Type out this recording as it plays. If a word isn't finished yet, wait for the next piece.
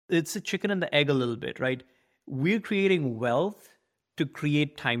it's a chicken and the egg a little bit, right? We're creating wealth to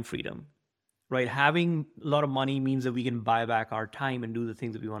create time freedom, right? Having a lot of money means that we can buy back our time and do the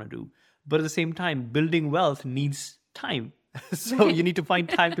things that we want to do. But at the same time, building wealth needs time. So you need to find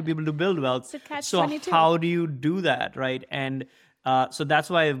time to be able to build wealth. It's a catch So 22. how do you do that, right? And so that's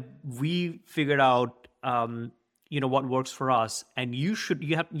why we figured out, what works for us, and you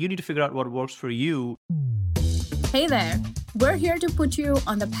need to figure out what works for you. Hey there. We're here to put you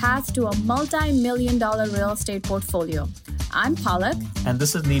on the path to a multi-million-dollar real estate portfolio. I'm Palak. And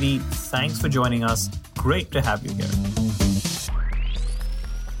this is Nidhi. Thanks for joining us. Great to have you here.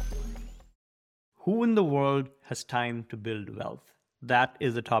 Who in the world has time to build wealth? That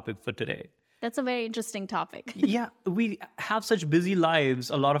is the topic for today. That's a very interesting topic. Yeah, we have such busy lives.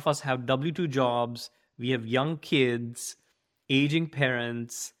 A lot of us have W-2 jobs. We have young kids, aging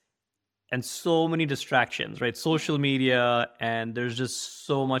parents, and so many distractions, right? Social media, and there's just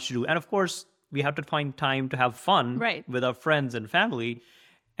so much to do. And of course, we have to find time to have fun with our friends and family.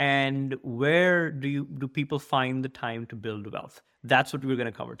 And where do people find the time to build wealth? That's what we're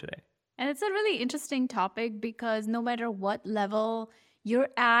going to cover today. And it's a really interesting topic because no matter what level you're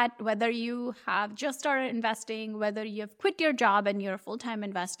at, whether you have just started investing, whether you have quit your job and you're a full-time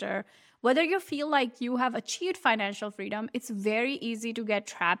investor, whether you feel like you have achieved financial freedom, it's very easy to get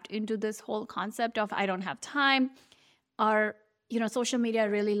trapped into this whole concept of I don't have time. Or, social media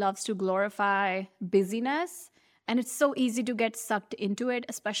really loves to glorify busyness. And it's so easy to get sucked into it,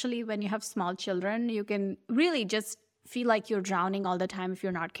 especially when you have small children. You can really just feel like you're drowning all the time if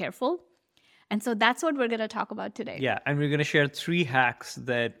you're not careful. And so that's what we're going to talk about today. Yeah, and we're going to share 3 hacks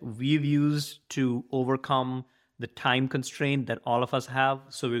that we've used to overcome the time constraint that all of us have.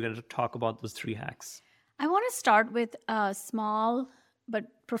 So we're going to talk about those 3 hacks. I want to start with a small but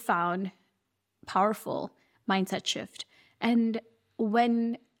profound, powerful mindset shift. And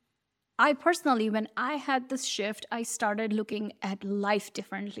when I had this shift, I started looking at life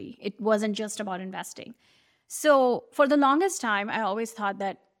differently. It wasn't just about investing. So for the longest time, I always thought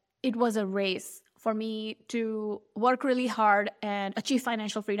that it was a race for me to work really hard and achieve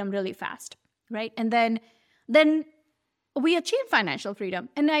financial freedom really fast, right? And then we achieved financial freedom,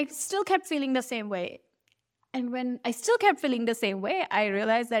 and I still kept feeling the same way. And when I still kept feeling the same way, I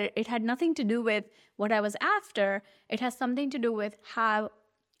realized that it had nothing to do with what I was after. It has something to do with how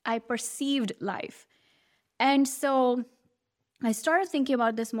I perceived life. And so I started thinking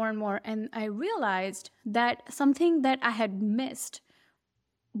about this more and more, and I realized that something that I had missed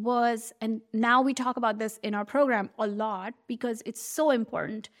was, and now we talk about this in our program a lot because it's so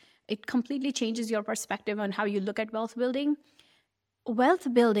important. It completely changes your perspective on how you look at wealth building.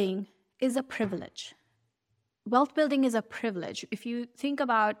 Wealth building is a privilege. Wealth building is a privilege. If you think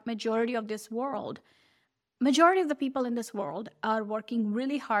about majority of the people in this world are working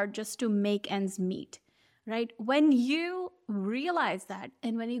really hard just to make ends meet, right? When you realize that,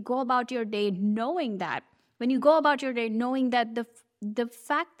 and when you go about your day knowing that, the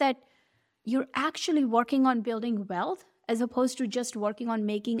fact that you're actually working on building wealth as opposed to just working on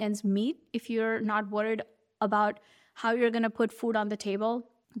making ends meet, if you're not worried about how you're going to put food on the table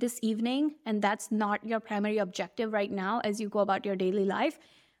this evening, and that's not your primary objective right now as you go about your daily life,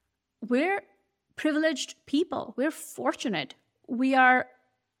 we're privileged people. We're fortunate. We are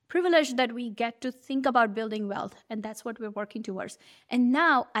privileged that we get to think about building wealth, and that's what we're working towards. And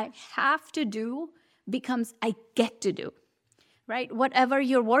now I have to do becomes I get to do. Right? Whatever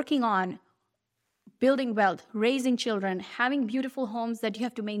you're working on, building wealth, raising children, having beautiful homes that you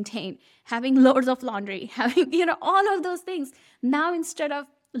have to maintain, having loads of laundry, having, all of those things. Now, instead of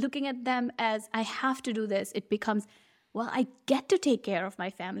looking at them as I have to do this, it becomes, well, I get to take care of my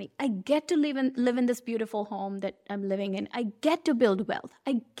family. I get to live in this beautiful home that I'm living in. I get to build wealth.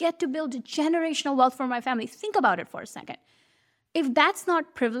 I get to build generational wealth for my family. Think about it for a second. If that's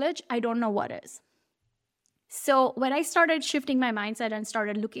not privilege, I don't know what is. So when I started shifting my mindset and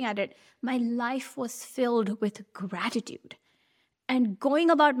started looking at it, my life was filled with gratitude. And going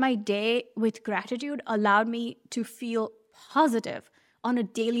about my day with gratitude allowed me to feel positive on a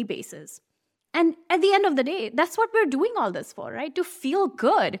daily basis. And at the end of the day, that's what we're doing all this for, right? To feel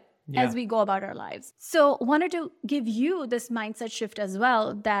good as we go about our lives. So wanted to give you this mindset shift as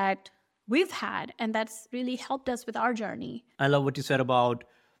well that we've had, and that's really helped us with our journey. I love what you said about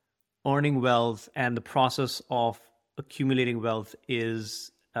earning wealth, and the process of accumulating wealth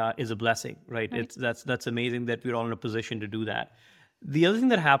is a blessing, right? That's amazing that we're all in a position to do that. The other thing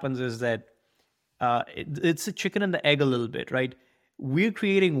that happens is that it's a chicken and the egg a little bit, right? We're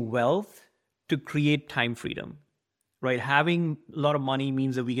creating wealth to create time freedom, right? Having a lot of money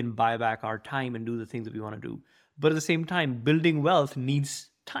means that we can buy back our time and do the things that we want to do. But at the same time, building wealth needs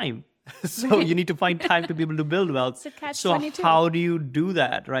time. So you need to find time to be able to build wealth. It's a catch So 22. how do you do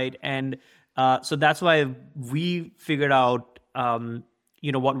that, right? And so that's why we figured out,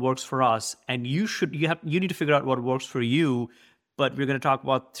 what works for us, and you need to figure out what works for you. But we're going to talk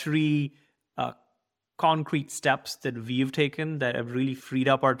about three concrete steps that we've taken that have really freed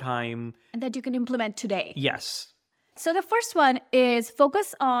up our time. And that you can implement today. Yes. So the first one is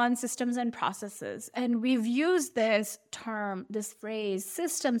focus on systems and processes. And we've used this term, this phrase,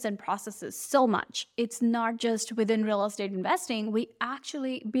 systems and processes, so much. It's not just within real estate investing. We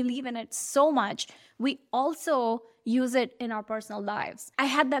actually believe in it so much. We also use it in our personal lives. I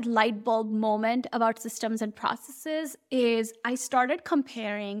had that light bulb moment about systems and processes is I started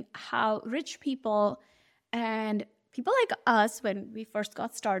comparing how rich people and people like us, when we first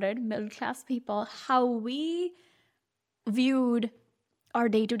got started, middle-class people, how we viewed our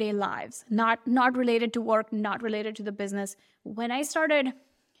day-to-day lives, not related to work, not related to the business. When I started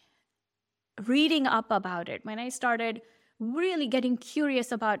reading up about it, when I started really getting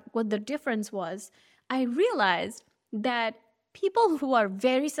curious about what the difference was, I realized that people who are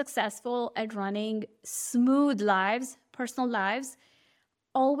very successful at running smooth lives, personal lives,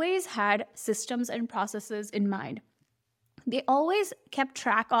 always had systems and processes in mind. They always kept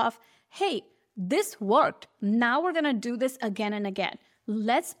track of, hey, this worked. Now we're going to do this again and again.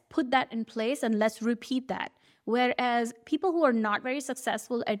 Let's put that in place and let's repeat that. Whereas people who are not very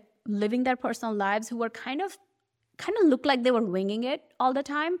successful at living their personal lives, who were kind of looked like they were winging it all the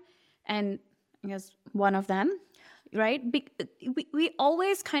time, and I guess one of them, right? We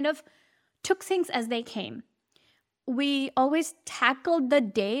always kind of took things as they came. We always tackled the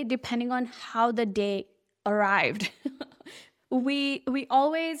day depending on how the day arrived. We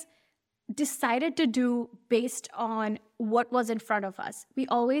always decided to do based on what was in front of us. We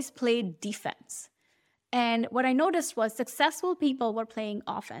always played defense. And what I noticed was successful people were playing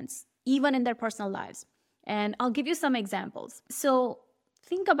offense, even in their personal lives. And I'll give you some examples. So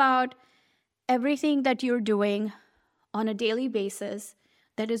think about everything that you're doing on a daily basis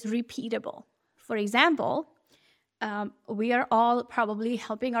that is repeatable. For example, we are all probably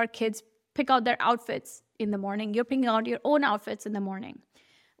helping our kids pick out their outfits in the morning. You're picking out your own outfits in the morning.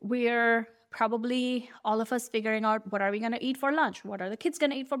 We're probably, all of us, figuring out what are we going to eat for lunch? What are the kids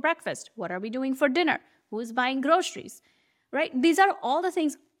going to eat for breakfast? What are we doing for dinner? Who's buying groceries? Right? These are all the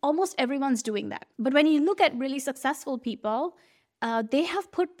things, almost everyone's doing that. But when you look at really successful people, they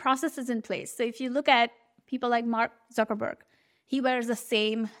have put processes in place. So if you look at people like Mark Zuckerberg, he wears the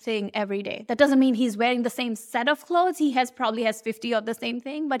same thing every day. That doesn't mean he's wearing the same set of clothes. He probably has 50 of the same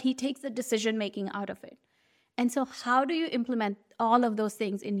thing, but he takes the decision making out of it. And so how do you implement all of those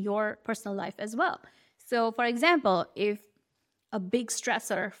things in your personal life as well? So for example, if a big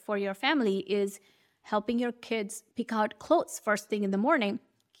stressor for your family is helping your kids pick out clothes first thing in the morning,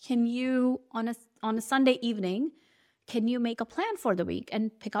 can you, on a Sunday evening, can you make a plan for the week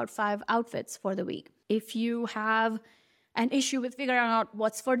and pick out 5 outfits for the week? If you have an issue with figuring out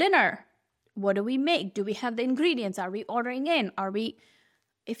what's for dinner, what do we make? Do we have the ingredients? Are we ordering in?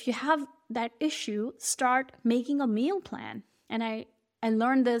 If you have that issue, start making a meal plan. And I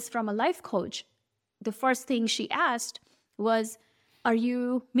learned this from a life coach. The first thing she asked was, are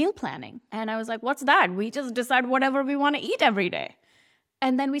you meal planning? And I was like, what's that? We just decide whatever we want to eat every day.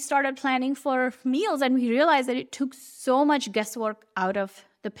 And then we started planning for meals, and we realized that it took so much guesswork out of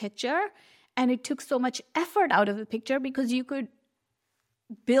the picture, and it took so much effort out of the picture, because you could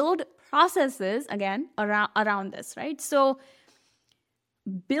build processes, again, around this, right? So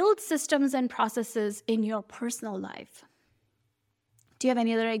build systems and processes in your personal life. Do you have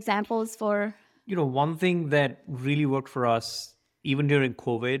any other examples for? One thing that really worked for us, even during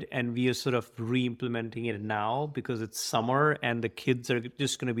COVID, and we are sort of re-implementing it now because it's summer and the kids are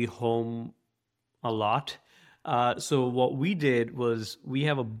just going to be home a lot. So what we did was we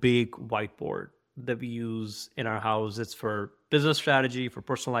have a big whiteboard that we use in our house. It's for business strategy, for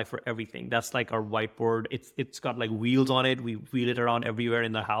personal life, for everything. That's like our whiteboard. It's got like wheels on it. We wheel it around everywhere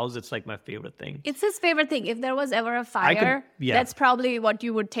in the house. It's like my favorite thing. It's his favorite thing. If there was ever a fire, that's probably what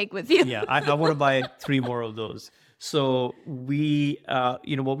you would take with you. Yeah, I want to buy 3 more of those. So we,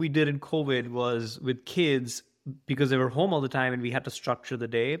 what we did in COVID was with kids, because they were home all the time and we had to structure the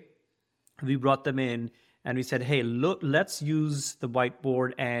day, we brought them in and we said, hey, look, let's use the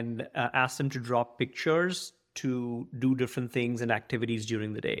whiteboard and ask them to draw pictures to do different things and activities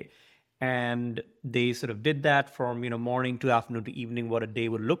during the day. And they sort of did that from, morning to afternoon to evening, what a day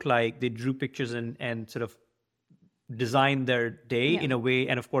would look like. They drew pictures and sort of designed their day in a way.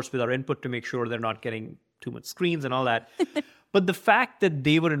 And of course, with our input to make sure they're not getting too much screens and all that. But the fact that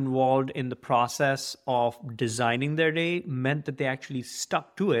they were involved in the process of designing their day meant that they actually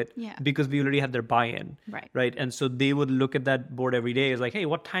stuck to it Yeah. because we already had their buy-in. Right. Right. And so they would look at that board every day as like, hey,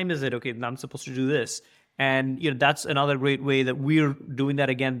 what time is it? Okay, now I'm supposed to do this. And that's another great way that we're doing that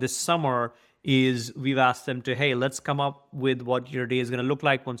again this summer is we've asked them to, hey, let's come up with what your day is going to look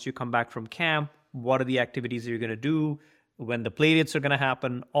like once you come back from camp. What are the activities you're going to do? When the play dates are going to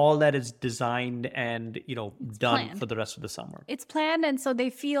happen, all that is designed and, done planned. for the rest of the summer. It's planned, and so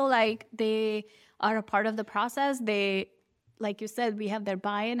they feel like they are a part of the process. They, like you said, we have their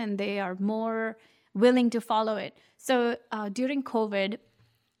buy-in, and they are more willing to follow it. So during COVID,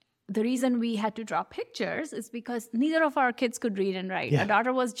 the reason we had to draw pictures is because neither of our kids could read and write. Yeah. Our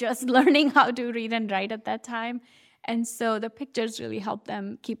daughter was just learning how to read and write at that time. And so the pictures really helped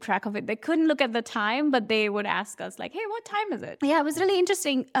them keep track of it. They couldn't look at the time, but they would ask us like, hey, what time is it? Yeah, it was really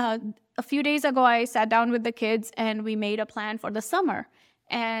interesting. A few days ago, I sat down with the kids and we made a plan for the summer.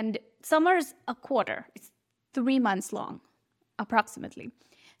 And summer's a quarter. It's 3 months long, approximately.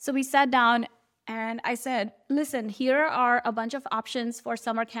 So we sat down and I said, listen, here are a bunch of options for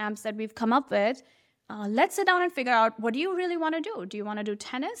summer camps that we've come up with. Let's sit down and figure out, what do you really want to do? Do you want to do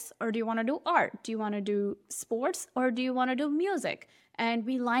tennis or do you want to do art? Do you want to do sports or do you want to do music? And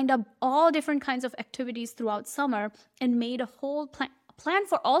we lined up all different kinds of activities throughout summer and made a whole plan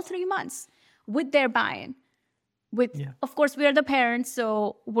for all 3 months with their buy-in. Of course, we are the parents,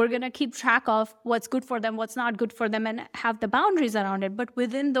 so we're going to keep track of what's good for them, what's not good for them, and have the boundaries around it. But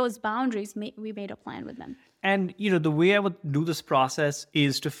within those boundaries, we made a plan with them. And, the way I would do this process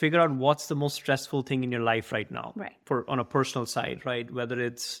is to figure out what's the most stressful thing in your life right now. Right. On a personal side, right? Whether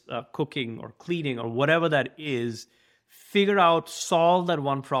it's cooking or cleaning or whatever that is, figure out, solve that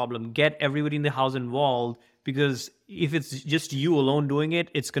one problem, get everybody in the house involved. Because if it's just you alone doing it,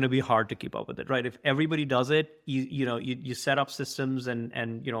 it's going to be hard to keep up with it, right? If everybody does it, you set up systems and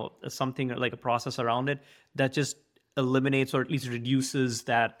something like a process around it that just eliminates or at least reduces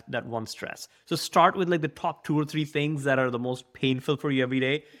that one stress. So start with like the top 2 or 3 things that are the most painful for you every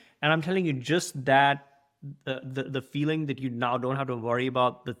day. And I'm telling you, just that the feeling that you now don't have to worry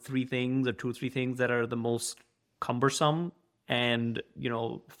about the 3 things or 2 or 3 things that are the most cumbersome and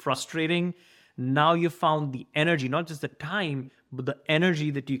frustrating. Now you found the energy, not just the time, but the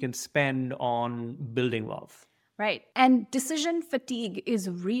energy that you can spend on building wealth. Right. And decision fatigue is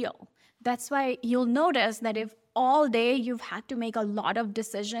real. That's why you'll notice that if all day you've had to make a lot of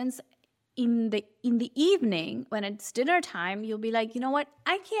decisions, in the evening when it's dinner time, you'll be like, you know what?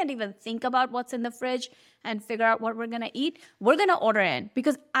 I can't even think about what's in the fridge and figure out what we're going to eat. We're going to order in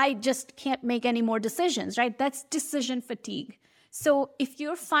because I just can't make any more decisions, right? That's decision fatigue. So if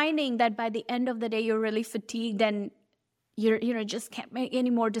you're finding that by the end of the day, you're really fatigued and you just can't make any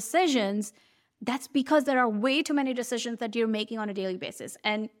more decisions, that's because there are way too many decisions that you're making on a daily basis.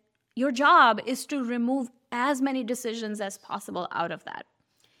 And your job is to remove as many decisions as possible out of that.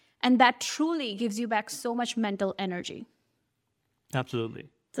 And that truly gives you back so much mental energy. Absolutely.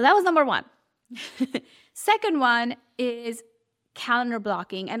 So that was number 1. Second one is calendar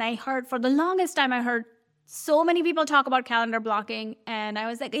blocking. And for the longest time, I heard so many people talk about calendar blocking, and I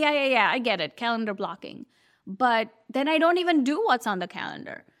was like, yeah, I get it, calendar blocking. But then I don't even do what's on the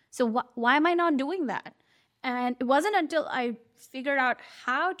calendar. So why am I not doing that? And it wasn't until I figured out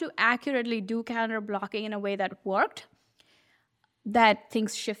how to accurately do calendar blocking in a way that worked that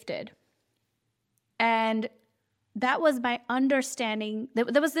things shifted. And that was my understanding.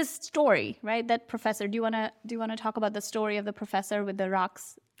 There was this story, right? That professor. Do you wanna talk about the story of the professor with the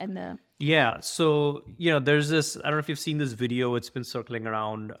rocks and the? Yeah. So there's this. I don't know if you've seen this video. It's been circling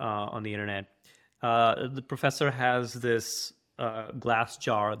around on the internet. The professor has this glass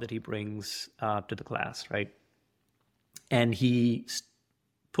jar that he brings to the class, right? And he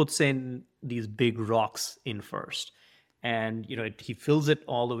puts in these big rocks in first, and he fills it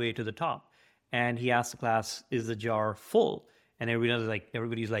all the way to the top. And he asks the class, is the jar full? And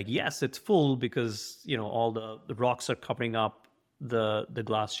everybody's like, yes, it's full because, all the rocks are covering up the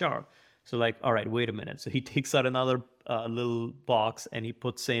glass jar. So like, all right, wait a minute. So he takes out another little box and he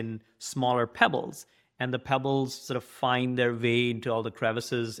puts in smaller pebbles. And the pebbles sort of find their way into all the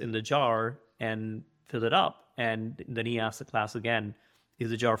crevices in the jar and fill it up. And then he asks the class again, is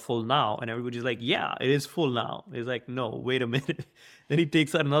the jar full now? And everybody's like, yeah, it is full now. He's like, no, wait a minute. Then he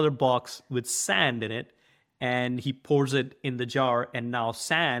takes out another box with sand in it and he pours it in the jar. And now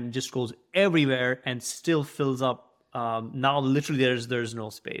sand just goes everywhere and still fills up. Now literally there's no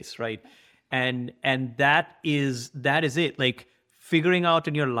space, right? And that is it. Like figuring out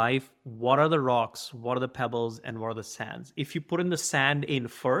in your life, what are the rocks, what are the pebbles, and what are the sands? If you put in the sand in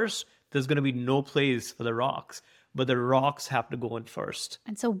first, there's going to be no place for the rocks. but the rocks have to go in first.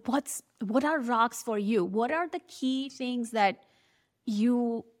 And so what are rocks for you? What are the key things that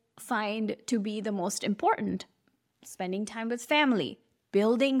you find to be the most important? Spending time with family,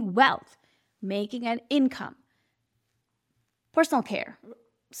 building wealth, making an income, personal care,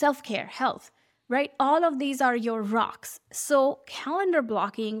 self-care, health, right? All of these are your rocks. So calendar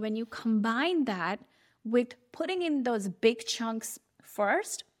blocking, when you combine that with putting in those big chunks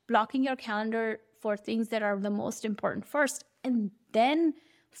first, blocking your calendar for things that are the most important first, and then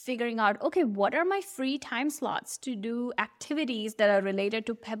figuring out, okay, what are my free time slots to do activities that are related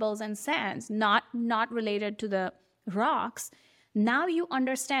to pebbles and sands, not related to the rocks. Now you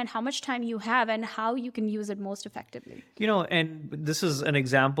understand how much time you have and how you can use it most effectively. And this is an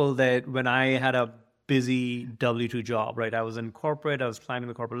example that when I had a busy W-2 job, right? I was in corporate, I was climbing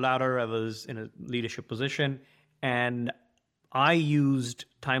the corporate ladder, I was in a leadership position, and I used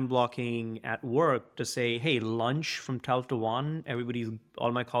time blocking at work to say, hey, lunch from 12 to 1,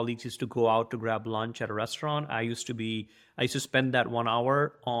 all my colleagues used to go out to grab lunch at a restaurant. I used to spend that 1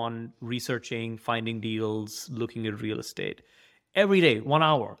 hour on researching, finding deals, looking at real estate. Every day, 1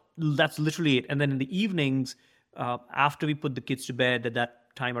 hour. That's literally it. And then in the evenings, after we put the kids to bed, at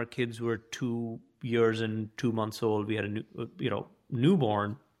that time our kids were 2 years and 2 months old. We had a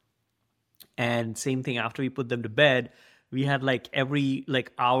newborn. And same thing, after we put them to bed, we had every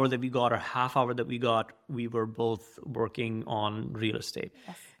hour that we got or half hour that we got, we were both working on real estate.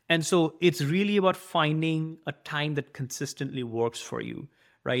 Yes. And so it's really about finding a time that consistently works for you,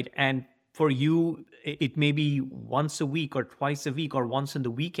 right? And for you, it may be once a week or twice a week or once in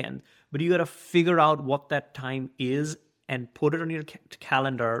the weekend, but you got to figure out what that time is and put it on your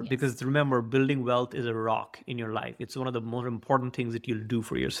calendar. Yes. Because remember, building wealth is a rock in your life. It's one of the more important things that you'll do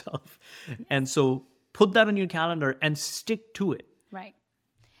for yourself. Yes. And so put that on your calendar and stick to it. Right.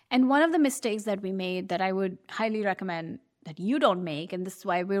 And one of the mistakes that we made that I would highly recommend that you don't make, and this is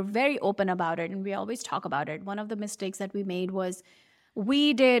why we're very open about it and we always talk about it. One of the mistakes that we made was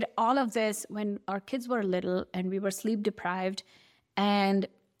we did all of this when our kids were little and we were sleep deprived, and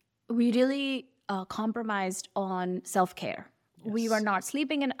we really compromised on self-care. Yes. We were not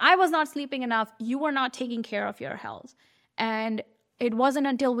sleeping, and I was not sleeping enough. You were not taking care of your health. And it wasn't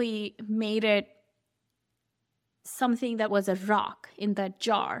until we made it something that was a rock in that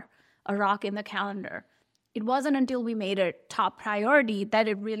jar, a rock in the calendar. It wasn't until we made it top priority that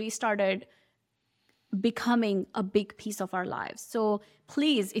it really started becoming a big piece of our lives. So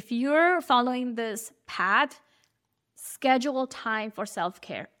please, if you're following this path, schedule time for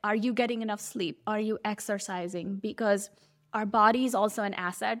self-care. Are you getting enough sleep? Are you exercising? Because our body is also an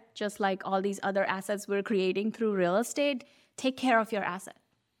asset, just like all these other assets we're creating through real estate. Take care of your asset.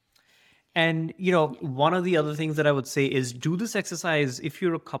 And, one of the other things that I would say is do this exercise if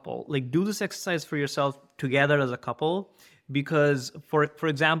you're a couple. Do this exercise for yourself together as a couple. Because, for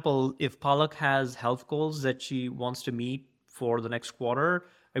example, if Palak has health goals that she wants to meet for the next quarter,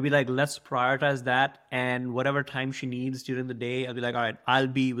 I'd be like, let's prioritize that. And whatever time she needs during the day, I'll be like, all right, I'll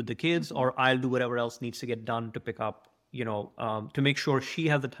be with the kids or I'll do whatever else needs to get done to pick up, to make sure she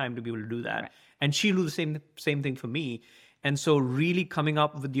has the time to be able to do that. Right. And she'll do the same thing for me. And so really coming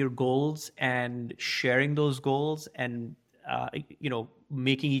up with your goals and sharing those goals and,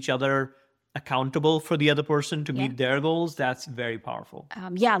 making each other accountable for the other person to meet their goals, that's very powerful.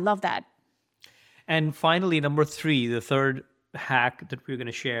 Yeah, love that. And finally, number 3, the third hack that we're going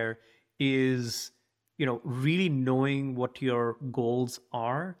to share is, really knowing what your goals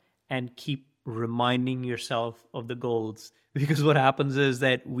are and keep reminding yourself of the goals. Because what happens is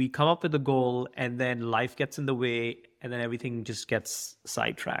that we come up with a goal and then life gets in the way and then everything just gets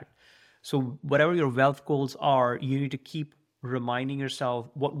sidetracked. So whatever your wealth goals are, you need to keep reminding yourself.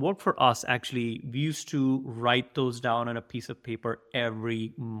 What worked for us, actually, we used to write those down on a piece of paper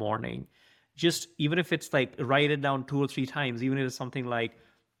every morning. Just even if it's write it down 2 or 3 times, even if it's something like,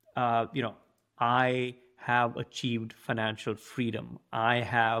 I have achieved financial freedom. I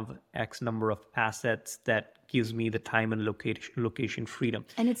have X number of assets that gives me the time and location freedom.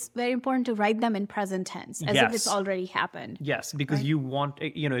 And it's very important to write them in present tense, as if it's already happened. Yes, because you want,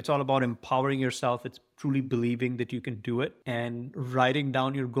 it's all about empowering yourself. It's truly believing that you can do it and writing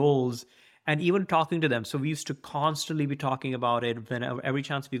down your goals and even talking to them. So we used to constantly be talking about it. Whenever, every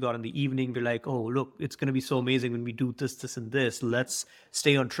chance we got in the evening, we're like, oh, look, it's going to be so amazing when we do this, this, and this. Let's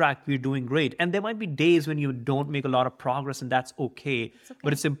stay on track. We're doing great. And there might be days when you don't make a lot of progress, and that's okay.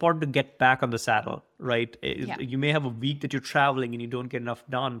 But it's important to get back on the saddle, right? You may have a week that you're traveling and you don't get enough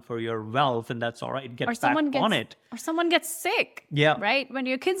done for your wealth, and that's all right. Get back on it. Or someone gets sick, right? When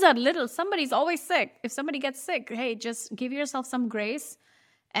your kids are little, somebody's always sick. If somebody gets sick, hey, just give yourself some grace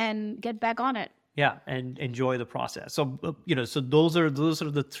and get back on it. Yeah, and enjoy the process. So, so those are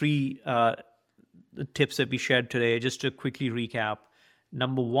the three the tips that we shared today. Just to quickly recap,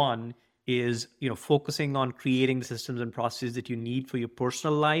 number one is, focusing on creating the systems and processes that you need for your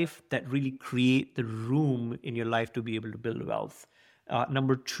personal life that really create the room in your life to be able to build wealth.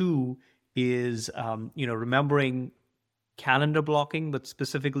 Number two is, remembering calendar blocking, but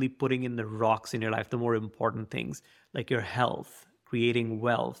specifically putting in the rocks in your life, the more important things like your health, creating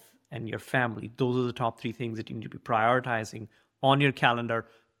wealth, and your family. Those are the top three things that you need to be prioritizing on your calendar.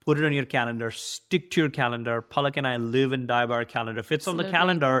 Put it on your calendar, stick to your calendar. Palak and I live and die by our calendar. If it's on the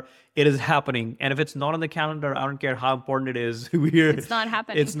calendar, it is happening. And if it's not on the calendar, I don't care how important it is. It's not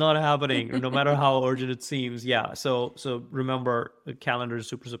happening. It's not happening, no matter how urgent it seems. Yeah. So remember, the calendar is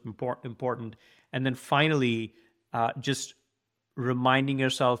super important. And then finally, just reminding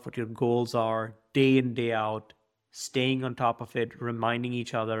yourself what your goals are day in, day out, staying on top of it, reminding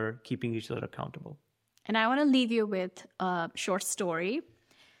each other, keeping each other accountable. And I want to leave you with a short story.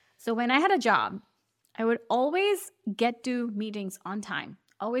 So when I had a job, I would always get to meetings on time,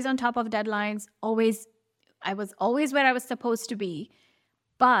 always on top of deadlines, I was always where I was supposed to be.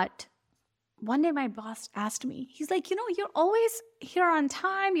 But one day my boss asked me, he's like, you're always here on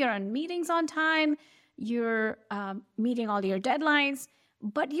time, you're on meetings on time, you're meeting all your deadlines,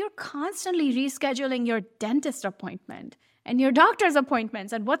 but you're constantly rescheduling your dentist appointment and your doctor's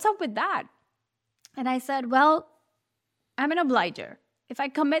appointments. And what's up with that? And I said, well, I'm an obliger. If I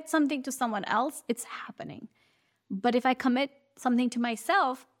commit something to someone else, it's happening. But if I commit something to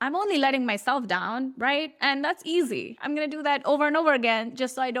myself, I'm only letting myself down, right? And that's easy. I'm going to do that over and over again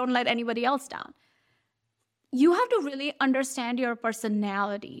just so I don't let anybody else down. You have to really understand your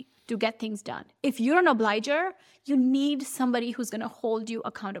personality to get things done. If you're an obliger, you need somebody who's going to hold you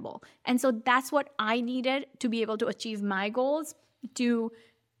accountable. And so that's what I needed to be able to achieve my goals.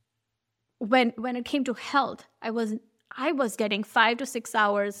 When it came to health, I was getting 5 to 6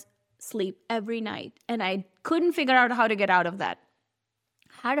 hours sleep every night, and I couldn't figure out how to get out of that.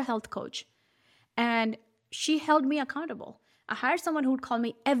 I had a health coach, and she held me accountable. I hired someone who would call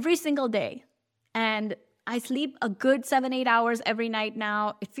me every single day, and I sleep a good 7-8 hours every night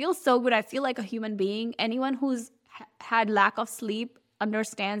now. It feels so good. I feel like a human being. Anyone who's had lack of sleep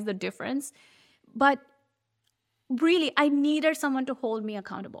understands the difference. But really, I needed someone to hold me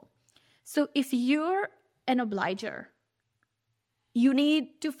accountable. So if you're an obliger, you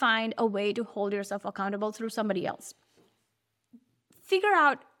need to find a way to hold yourself accountable through somebody else. Figure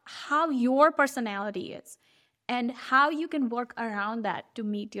out how your personality is and how you can work around that to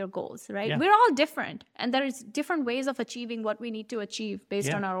meet your goals, right? Yeah. We're all different, and there is different ways of achieving what we need to achieve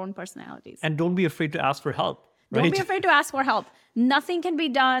based on our own personalities. And don't be afraid to ask for help, right? Don't be afraid to ask for help. Nothing can be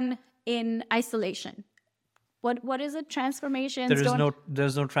done in isolation. What is it? Transformations?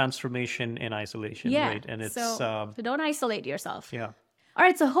 There's no transformation in isolation, right? And it's so don't isolate yourself. Yeah. All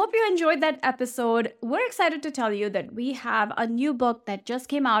right, so hope you enjoyed that episode. We're excited to tell you that we have a new book that just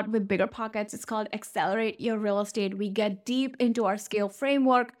came out with Bigger Pockets. It's called Accelerate Your Real Estate. We get deep into our scale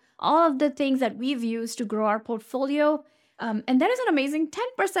framework, all of the things that we've used to grow our portfolio. And there is an amazing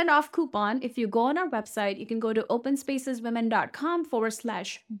 10% off coupon. If you go on our website, you can go to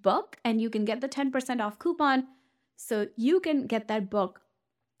openspaceswomen.com/book, and you can get the 10% off coupon so you can get that book.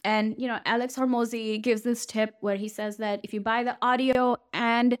 And, Alex Hormozi gives this tip where he says that if you buy the audio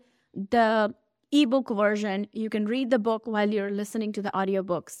and the ebook version, you can read the book while you're listening to the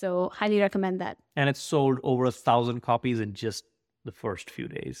audiobook. So highly recommend that. And it's sold over 1,000 copies in just the first few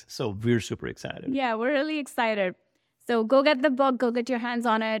days. So we're super excited. Yeah, we're really excited. So go get the book, go get your hands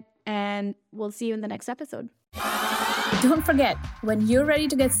on it, and we'll see you in the next episode. Don't forget, when you're ready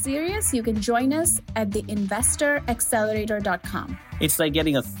to get serious, you can join us at theinvestoraccelerator.com. It's like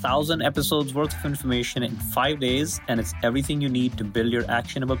getting 1,000 episodes worth of information in 5 days, and it's everything you need to build your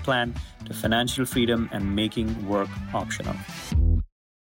actionable plan to financial freedom and making work optional.